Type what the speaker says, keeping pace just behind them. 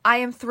I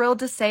am thrilled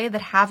to say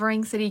that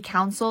Havering City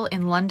Council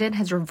in London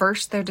has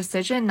reversed their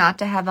decision not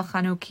to have a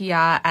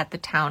Chanukiah at the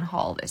town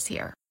hall this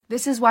year.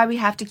 This is why we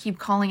have to keep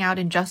calling out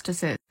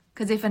injustices,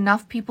 because if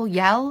enough people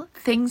yell,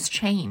 things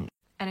change.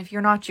 And if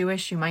you're not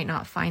Jewish, you might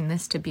not find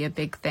this to be a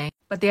big thing.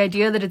 But the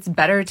idea that it's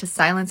better to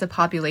silence a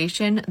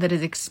population that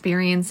is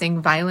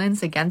experiencing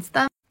violence against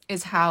them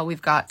is how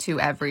we've got to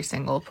every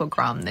single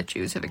pogrom that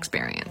Jews have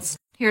experienced.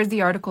 Here's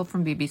the article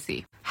from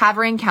BBC.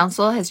 Havering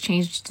Council has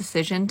changed its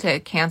decision to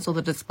cancel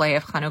the display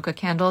of Hanukkah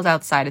candles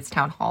outside its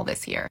town hall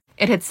this year.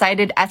 It had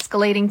cited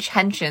escalating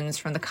tensions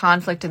from the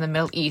conflict in the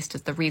Middle East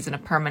as the reason a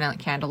permanent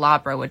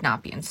candelabra would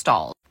not be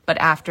installed. But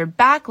after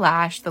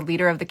backlash, the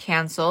leader of the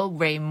council,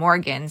 Ray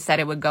Morgan, said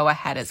it would go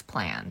ahead as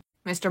planned.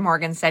 Mr.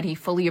 Morgan said he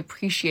fully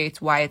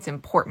appreciates why it's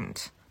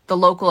important. The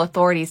local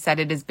authorities said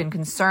it has been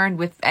concerned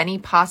with any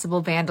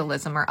possible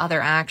vandalism or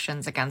other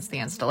actions against the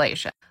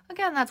installation.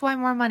 Again, that's why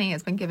more money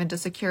has been given to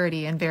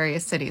security in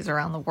various cities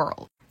around the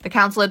world. The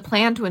council had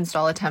planned to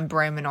install a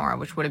temporary menorah,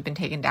 which would have been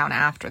taken down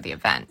after the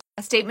event.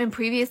 A statement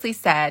previously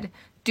said,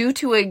 due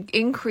to an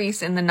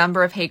increase in the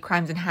number of hate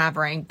crimes in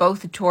Havering,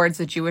 both towards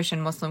the Jewish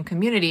and Muslim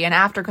community, and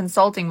after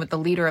consulting with the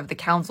leader of the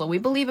council, we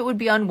believe it would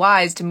be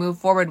unwise to move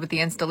forward with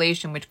the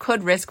installation, which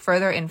could risk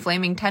further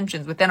inflaming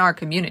tensions within our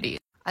communities.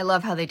 I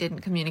love how they didn't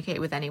communicate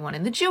with anyone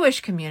in the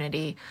Jewish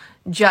community,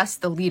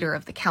 just the leader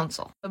of the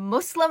council. The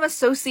Muslim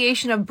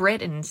Association of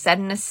Britain said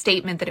in a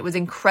statement that it was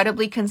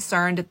incredibly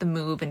concerned at the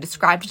move and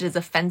described it as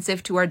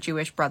offensive to our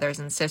Jewish brothers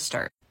and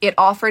sisters. It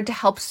offered to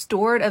help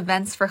steward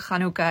events for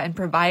Hanukkah and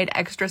provide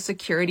extra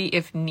security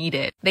if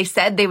needed. They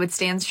said they would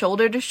stand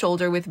shoulder to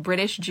shoulder with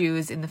British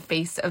Jews in the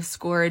face of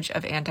scourge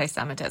of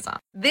anti-Semitism.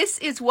 This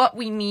is what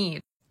we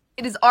need.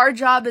 It is our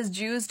job as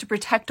Jews to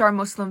protect our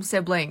Muslim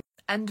siblings,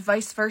 and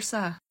vice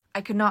versa. I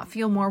could not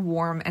feel more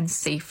warm and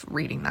safe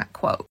reading that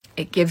quote.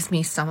 It gives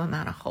me some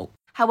amount of hope.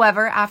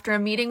 However, after a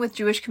meeting with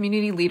Jewish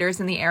community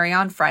leaders in the area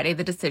on Friday,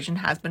 the decision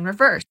has been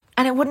reversed.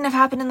 And it wouldn't have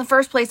happened in the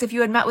first place if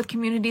you had met with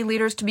community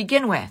leaders to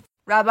begin with.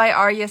 Rabbi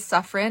Aryeh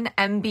Safran,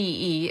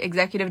 MBE,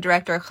 Executive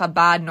Director of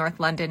Chabad North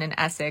London and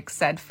Essex,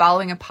 said,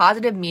 following a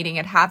positive meeting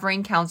at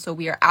Havering Council,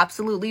 we are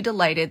absolutely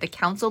delighted the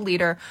council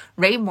leader,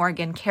 Ray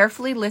Morgan,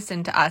 carefully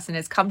listened to us and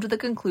has come to the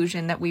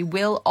conclusion that we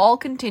will all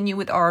continue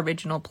with our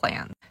original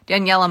plans.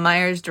 Daniela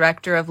Myers,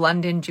 Director of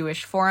London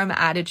Jewish Forum,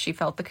 added she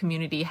felt the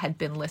community had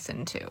been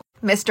listened to.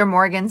 Mr.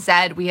 Morgan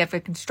said, we have a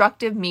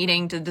constructive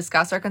meeting to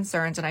discuss our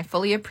concerns, and I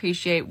fully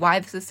appreciate why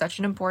this is such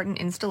an important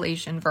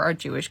installation for our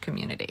Jewish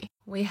community.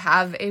 We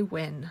have a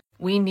win.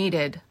 We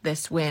needed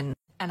this win.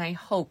 And I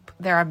hope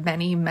there are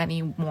many,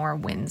 many more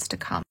wins to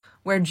come,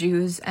 where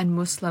Jews and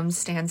Muslims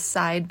stand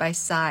side by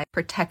side,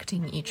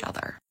 protecting each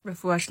other.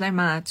 Refuah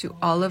Shlema to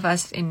all of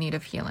us in need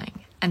of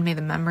healing. And may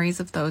the memories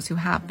of those who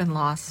have been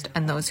lost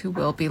and those who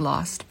will be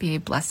lost be a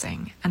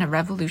blessing and a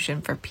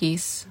revolution for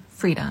peace,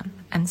 freedom,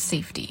 and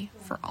safety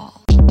for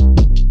all.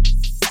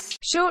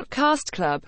 Shortcast Club